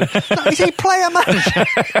injury. Is he player manager?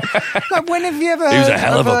 Like, when have you ever heard? He was a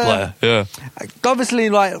hell of a player. Yeah.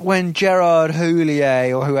 Obviously, like when Gerard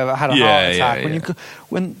Houllier or whoever had a heart attack.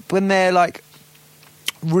 When they're like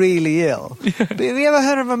really ill. But have you ever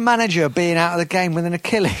heard of a manager being out of the game with an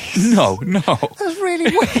Achilles? No. That was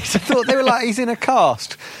really weird. I thought they were like, he's in a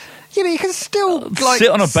cast. Yeah, but you can still sit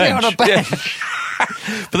on a bench. Yeah.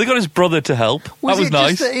 But they got his brother to help. That was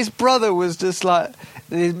nice. Just that his brother was just like...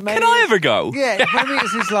 Can I ever go? Yeah, maybe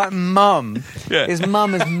it's his like mum. Yeah. His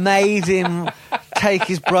mum has made him take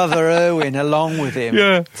his brother Erwin along with him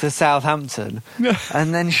to Southampton. Yeah.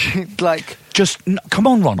 And then she like... Come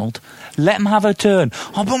on, Ronald. Let them have a turn.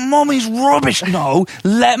 Oh, but Mummy's rubbish. No,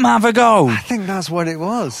 let them have a go. I think that's what it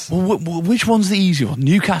was. Well, which one's the easy one?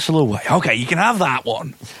 Newcastle away. Okay, you can have that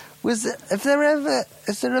one. Has there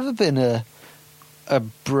ever been a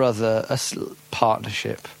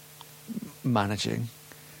partnership managing?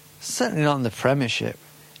 Certainly not in the Premiership.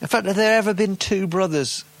 In fact, have there ever been two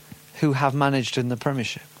brothers who have managed in the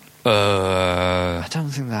Premiership? I don't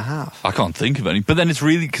think there have. I can't think of any. But then it's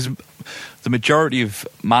really because the majority of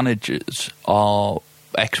managers are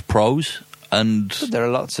ex-pros and... But there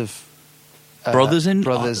are lots of... brothers in...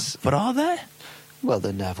 Brothers. But are there? Well,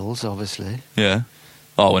 the Nevilles, obviously. Yeah.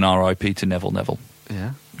 Oh, and R.I.P. to Neville.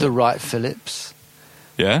 Yeah. The Wright Phillips.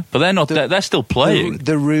 Yeah, but they're not... they're still playing.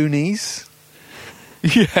 The Rooneys.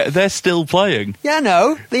 Yeah, they're still playing. Yeah,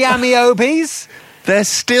 no. The Amiobis. They're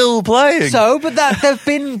still playing. So, but there've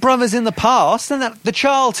been brothers in the past, and the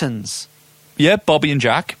Charltons. Yeah, Bobby and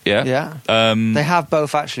Jack. Yeah. Yeah. They have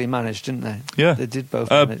both actually managed, didn't they? Yeah. They did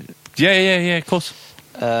both manage. Yeah, of course.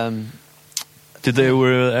 Did they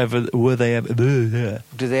were they ever Do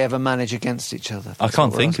they ever manage against each other? I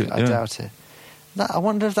can't think of it. I doubt it. I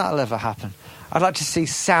wonder if that'll ever happen. I'd like to see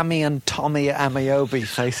Sammy and Tommy Amiobi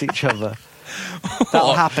face each other.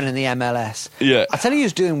 That'll happen in the MLS. Yeah. I tell you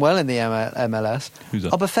who's doing well in the MLS. Who's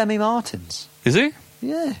that? Obafemi Martins. Is he?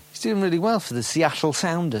 Yeah, he's doing really well for the Seattle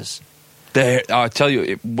Sounders. I tell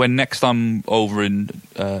you, when next I'm over in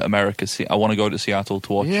America, I want to go to Seattle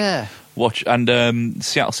to watch. Yeah. And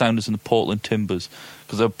Seattle Sounders and the Portland Timbers,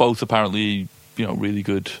 because they're both apparently, really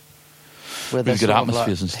good. Where really good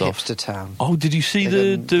atmospheres and stuff. Hipster town. Oh, did you see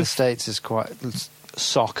the States is quite...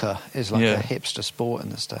 Soccer is like Yeah. a hipster sport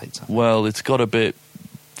in the States. Well, it's got a bit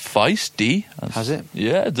feisty. Has it?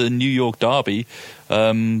 Yeah, the New York Derby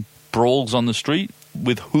brawls on the street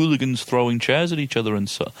with hooligans throwing chairs at each other and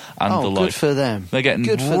the like. Good for them. They're getting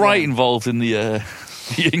involved in the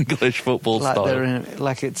English football like style.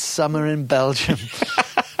 Like it's summer in Belgium.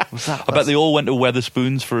 I bet they all went to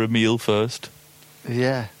Wetherspoons for a meal first.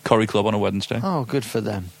 Yeah. Curry Club on a Wednesday. Oh, good for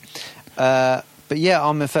them. But yeah,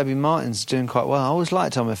 Omofebi Martins doing quite well. I always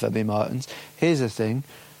liked Omofebi Martins. Here's the thing.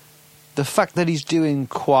 The fact that he's doing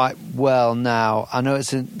quite well now, I know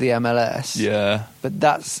it's in the MLS. Yeah. But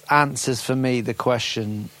that answers for me the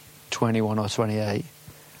question 21 or 28.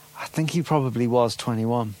 I think he probably was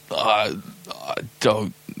 21. I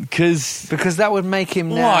don't... Because that would make him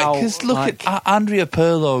now... Why? Because look at Andrea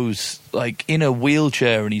Pirlo's in a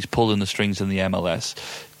wheelchair and he's pulling the strings in the MLS.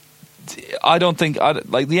 I don't think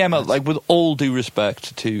with all due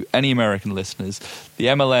respect to any American listeners, the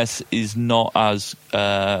MLS is not as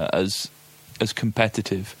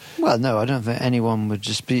competitive. Well, no, I don't think anyone would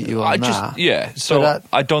dispute you on that. Yeah, so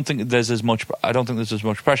I don't think there's as much. I don't think there's as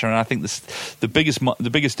much pressure, and I think the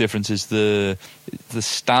biggest difference is the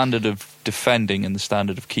standard of defending and the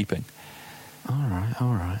standard of keeping. All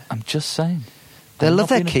right. I'm just saying. They love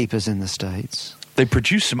their keepers in the States. They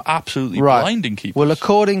produce some absolutely blinding keepers. Well,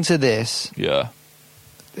 according to this,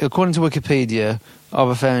 according to Wikipedia,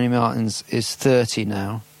 Obafemi Martins is 30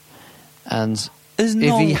 now, and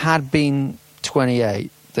if he had been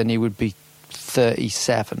 28, then he would be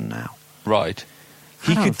 37 now. Right.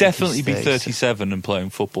 He could definitely be 37 and playing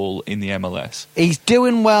football in the MLS. He's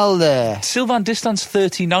doing well there. Sylvain Distan's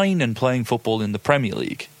 39 and playing football in the Premier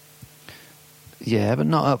League. Yeah, but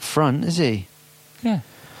not up front, is he? Yeah.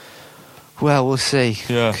 Well, we'll see.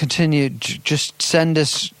 Yeah. Continue. Just send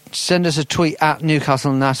us a tweet at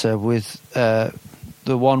Newcastle Natter with the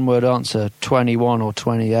one-word answer: 21 or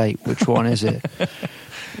 28. Which one is it?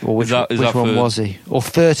 Or which one was he? Or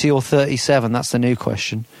 30 or 37? That's the new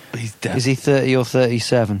question. Is he 30 or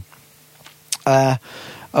 37?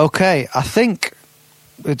 Okay, I think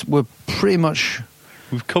we're pretty much...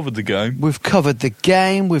 We've covered the game. We've covered the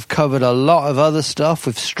game. We've covered a lot of other stuff.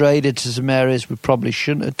 We've strayed into some areas we probably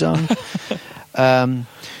shouldn't have done.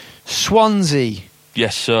 Swansea.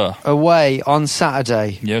 Yes, sir. Away on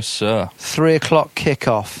Saturday. Yes, sir. 3:00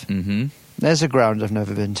 kickoff. Mm-hmm. There's a ground I've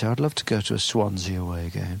never been to. I'd love to go to a Swansea away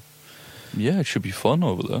game. Yeah, it should be fun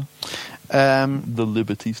over there. The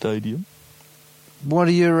Liberty Stadium. What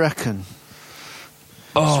do you reckon?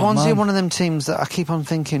 Oh, Swansea are one of them teams that I keep on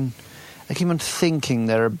thinking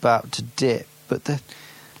they're about to dip, but they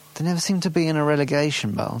never seem to be in a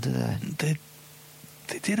relegation battle, do they?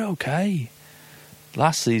 They did okay.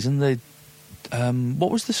 Last season, they... what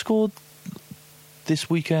was the score this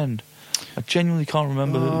weekend? I genuinely can't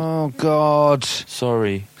remember. Oh, God.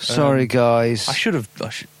 Sorry, guys. I should have...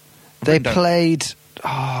 They played...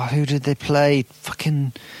 who did they play?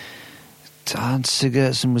 Fucking... Dan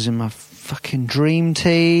Sigurdsson was in my fucking dream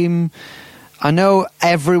team. I know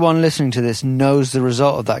everyone listening to this knows the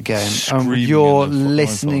result of that game. Screaming You're in their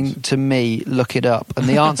listening iPhones. to me look it up. And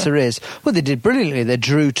the answer is, well, they did brilliantly. They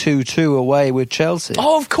drew 2-2 away with Chelsea.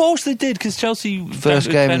 Oh, of course they did, because Chelsea...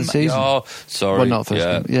 First game of the season. Oh, sorry. Well, not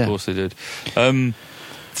first game, yeah. Of course they did.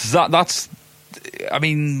 That's... I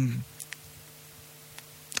mean...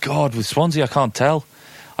 God, with Swansea, I can't tell.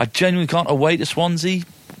 I genuinely can't. Away to Swansea,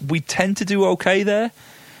 we tend to do okay there,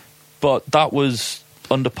 but that was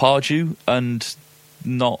under Pardew and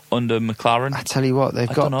not under McLaren. I tell you what, they've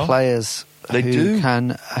I got don't know. players They do.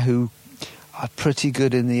 who are pretty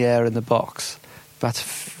good in the air in the box.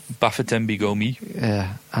 Bafetembi Gomi.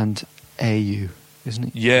 Yeah, and AU,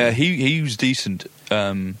 isn't he? Yeah, he was decent.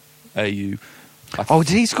 AU. Oh,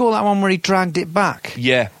 did he score that one where he dragged it back?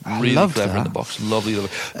 Yeah, I really loved clever in that. the box. Lovely. But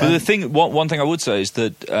the thing, one thing I would say is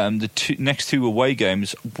that the next two away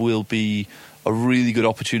games will be a really good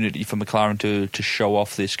opportunity for McLaren to show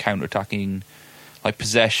off this counter-attacking, like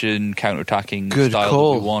possession, counter-attacking Good style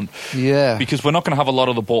call. that we want. Yeah. Because we're not going to have a lot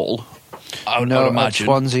of the ball, I would No, at imagine.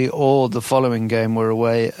 Swansea or the following game were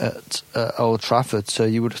away at Old Trafford, so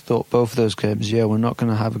you would have thought both of those games, we're not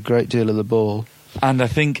going to have a great deal of the ball. And I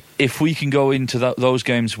think if we can go into those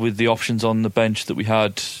games with the options on the bench that we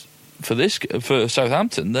had for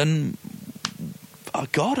Southampton, then oh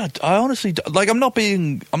God, I honestly, like, I'm not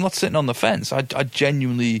sitting on the fence. I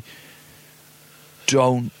genuinely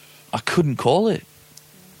I couldn't call it.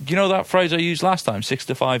 You know that phrase I used last time,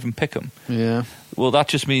 6-5 and pick 'em? Yeah. Well, that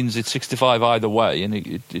just means it's 6-5 either way, and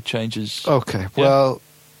it changes. Okay, well,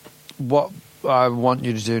 what I want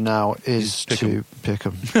you to do now is Pick to 'em. pick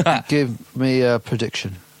 'em. Give me a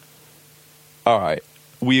prediction. All right.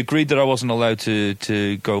 We agreed that I wasn't allowed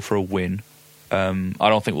to go for a win. I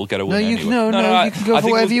don't think we'll get a win. You anyway. you can go for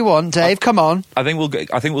whatever you want, Dave. Come on. I think we'll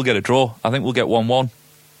get a draw. I think we'll get 1-1.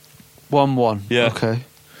 1-1. Yeah. Okay.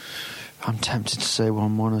 I'm tempted to say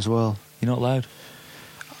 1-1 as well. You're not allowed.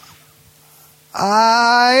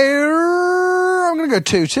 I'm going to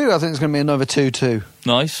go 2-2. I think it's going to be another 2-2.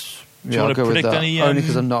 Nice. Do you I'll want go to with predict that. any? Only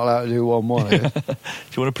because I'm not allowed to do 1-1. Do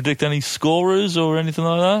you want to predict any scorers or anything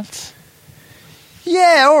like that?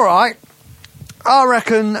 Yeah, all right. I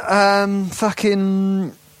reckon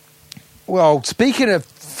fucking... Well, speaking of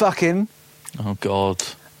fucking... Oh God.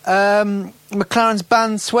 McLaren's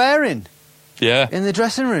banned swearing Yeah. in the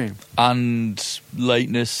dressing room. And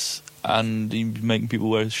lateness and making people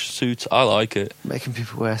wear suits. I like it. Making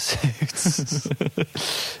people wear suits.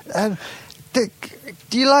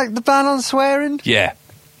 Do you like the ban on swearing? Yeah.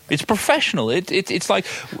 It's professional. It's like...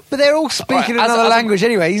 But they're all speaking Right, another as a- language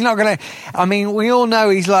anyway. He's not going to... I mean, we all know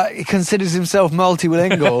he considers himself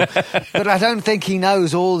multilingual, but I don't think he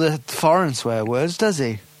knows all the foreign swear words, does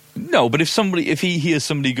he? No, but if he hears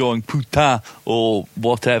somebody going putain or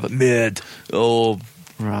whatever, merde, or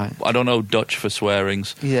Right. I don't know Dutch for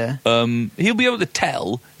swearings. Yeah. He'll be able to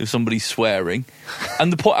tell if somebody's swearing.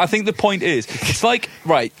 And I think the point is, it's like,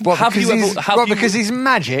 right, What, have because you ever... he's, have what, you- because he's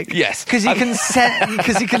magic? Yes. Because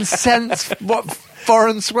he can sense what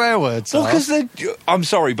foreign swear words Well, are. because I'm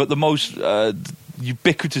sorry, but the most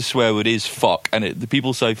ubiquitous swear word is fuck, and the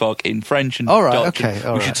people say fuck in French and All right, Dutch. okay, and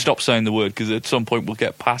all we right. should stop saying the word, because at some point we'll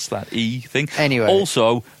get past that E thing. Anyway.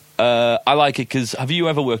 Also, I like it because have you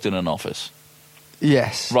ever worked in an office?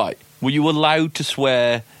 Yes. Right. Were you allowed to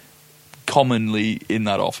swear commonly in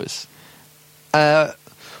that office?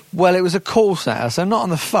 Well, it was a call center, so not on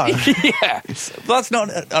the phone. Yeah. That's not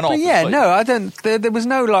an office. But yeah, like- no, I don't. There was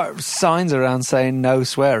no like signs around saying no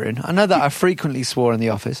swearing. I know that I frequently swore in the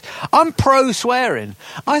office. I'm pro swearing.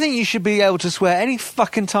 I think you should be able to swear any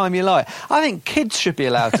fucking time you like. I think kids should be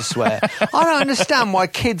allowed to swear. I don't understand why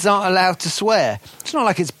kids aren't allowed to swear. It's not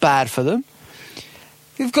like it's bad for them.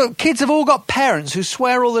 Kids have all got parents who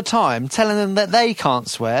swear all the time, telling them that they can't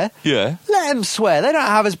swear. Yeah. Let them swear. They don't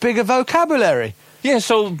have as big a vocabulary. Yeah,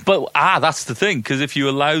 that's the thing, because if you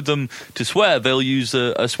allow them to swear, they'll use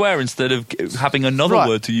a swear instead of having another Right.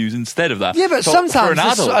 word to use instead of that. Yeah, but So for sometimes an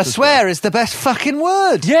adult a to swear is the best fucking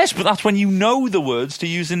word. Yes, but that's when you know the words to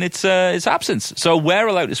use in its absence. So we're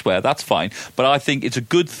allowed to swear, that's fine. But I think it's a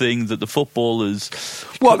good thing that the footballers...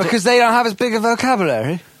 What, because they don't have as big a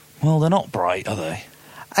vocabulary? Well, they're not bright, are they?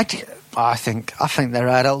 I think they're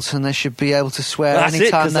adults and they should be able to swear That's it,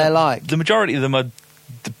 anytime 'cause they like. The majority of them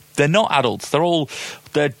they're not adults.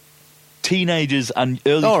 They're teenagers and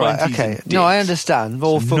early 20s. All right, and okay. dicks. No, I understand.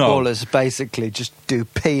 All So, footballers basically just do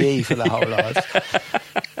PE for their whole lives.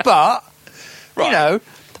 But, Right. you know,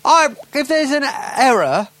 if there's an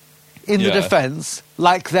error in the Yeah. defence,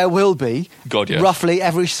 like there will be, God, yeah. roughly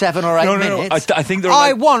every 7 or 8 No. minutes, I think they're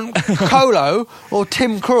I like- want Colo or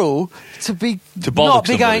Tim Krul to To bollock not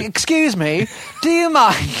be going, somebody. excuse me, do you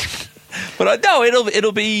mind But no,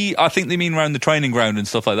 it'll be. I think they mean around the training ground and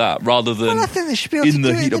stuff like that, rather than. Well, I think they should be able in to the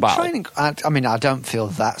do it heat in of the battle. training. I mean, I don't feel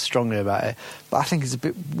that strongly about it, but I think it's a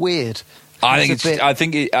bit weird. I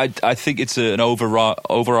think it's an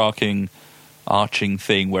overarching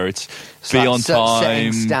thing where it's be like on time,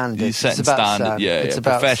 setting standards. setting standard. It's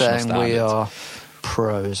about professional saying standards. we are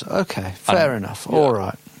pros. Okay, fair enough. yeah. All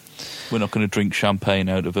right. We're not going to drink champagne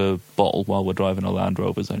out of a bottle while we're driving our Land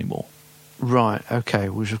Rovers anymore. Right, okay,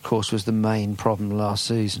 which of course was the main problem last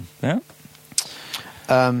season. Yeah.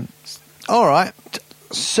 All right,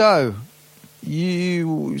 so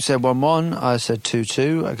you said 1-1, I said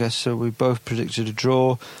 2-2. I guess so we both predicted a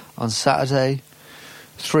draw on Saturday.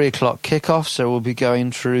 3:00 kickoff, so we'll be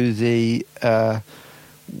going through the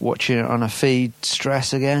watching it on a feed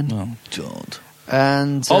stress again. Oh, God.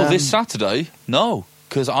 And this Saturday? No,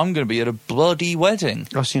 because I'm going to be at a bloody wedding.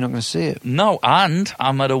 Oh, so you're not going to see it? No, and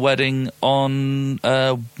I'm at a wedding on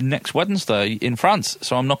next Wednesday in France,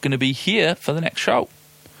 so I'm not going to be here for the next show.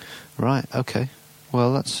 Right, okay.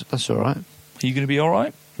 Well, that's all right. Are you going to be all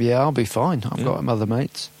right? Yeah, I'll be fine. I've got other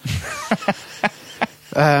mates.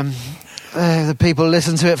 The people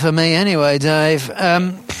listen to it for me anyway, Dave.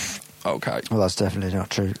 Okay. Well, that's definitely not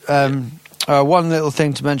true. One little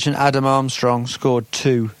thing to mention, Adam Armstrong scored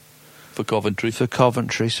 2 For Coventry.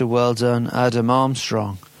 so well done, Adam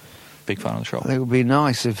Armstrong. Big fan of the show. I think it would be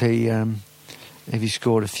nice if he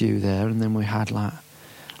scored a few there, and then we had like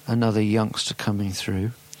another youngster coming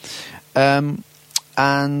through. So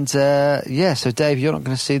Dave, you're not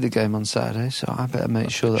going to see the game on Saturday, so I better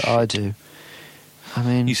make sure that I do. I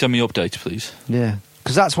mean, you send me updates, please. Yeah,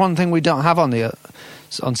 because that's one thing we don't have on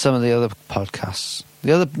some of the other podcasts.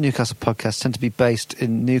 The other Newcastle podcasts tend to be based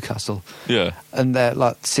in Newcastle. Yeah. And they're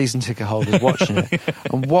like season ticket holders watching it.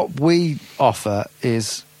 And what we offer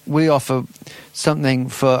is something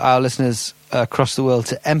for our listeners across the world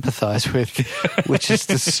to empathise with, which is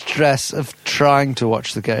the stress of trying to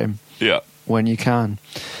watch the game when you can.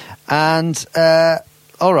 And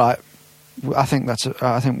all right, I think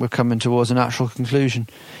we're coming towards a natural conclusion.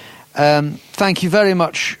 Thank you very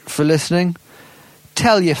much for listening.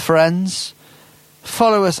 Tell your friends.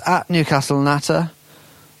 Follow us at Newcastle Natter.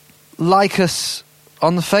 Like us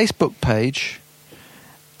on the Facebook page.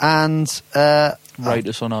 And rate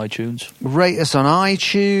us on iTunes. Rate us on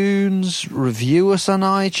iTunes. Review us on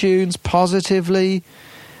iTunes positively.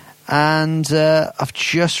 And I've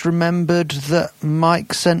just remembered that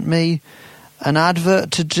Mike sent me an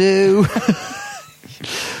advert to do.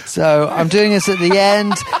 So I'm doing this at the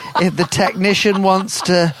end. If the technician wants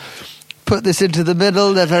to put this into the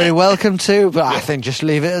middle, they're very welcome to, but I think just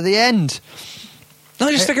leave it at the end. No,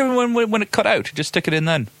 just stick it when it cut out. Just stick it in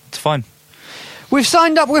then. It's fine. We've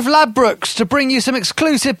signed up with Ladbrokes to bring you some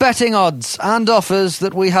exclusive betting odds and offers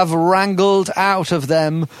that we have wrangled out of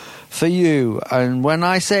them for you. And when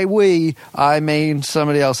I say we, I mean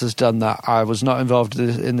somebody else has done that. I was not involved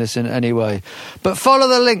in this in any way. But follow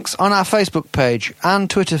the links on our Facebook page and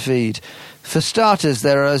Twitter feed. For starters,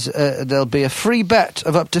 there'll be a free bet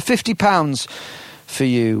of up to £50 for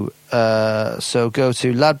you. So go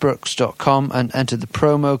to ladbrokes.com and enter the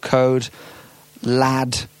promo code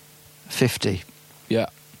LAD50. Yeah.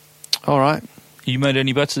 All right. You made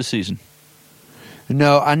any bets this season?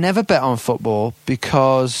 No, I never bet on football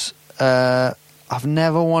because I've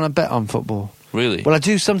never won a bet on football. Really? Well, I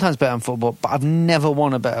do sometimes bet on football, but I've never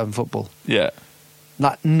won a bet on football. Yeah.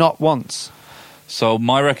 Like, not once. So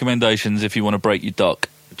my recommendations, if you want to break your duck,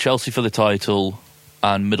 Chelsea for the title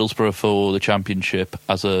and Middlesbrough for the championship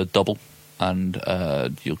as a double, and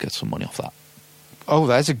you'll get some money off that. Oh,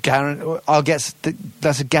 that's a guarantee.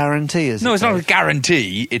 That's a guarantee, isn't it? No, it's not a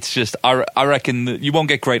guarantee. It's just I reckon that you won't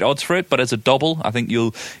get great odds for it, but as a double, I think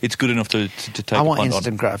it's good enough to take. I want a punt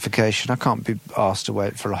instant gratification. I can't be asked to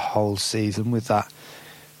wait for a whole season with that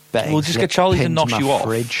betting. We'll just get Charlie to knock you off,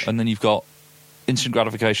 fridge. and then you've got instant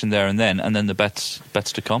gratification there and then the bets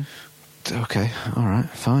to come. Okay, all right,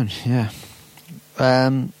 fine, yeah.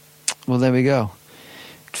 Well, there we go.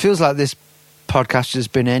 It feels like this podcast has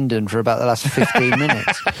been ending for about the last 15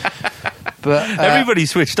 minutes. But everybody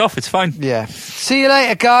switched off. It's fine. Yeah. See you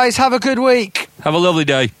later, guys. Have a good week. Have a lovely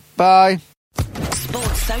day. Bye.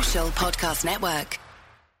 Sports Social Podcast Network.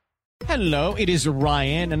 Hello, it is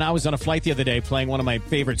Ryan, and I was on a flight the other day playing one of my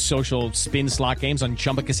favorite social spin slot games on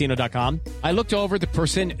ChumbaCasino.com. I looked over at the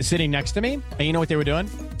person sitting next to me, and you know what they were doing?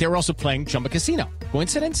 they were also playing Chumba Casino.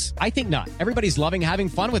 Coincidence? I think not. Everybody's loving having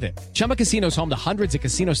fun with it. Chumba Casino is home to hundreds of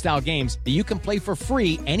casino-style games that you can play for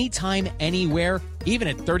free anytime, anywhere, even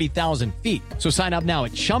at 30,000 feet. So sign up now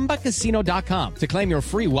at ChumbaCasino.com to claim your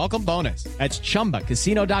free welcome bonus. That's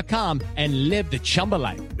ChumbaCasino.com and live the Chumba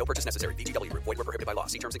life. No purchase necessary. VGW Group. Void where prohibited by law.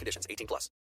 See terms and conditions. 18+.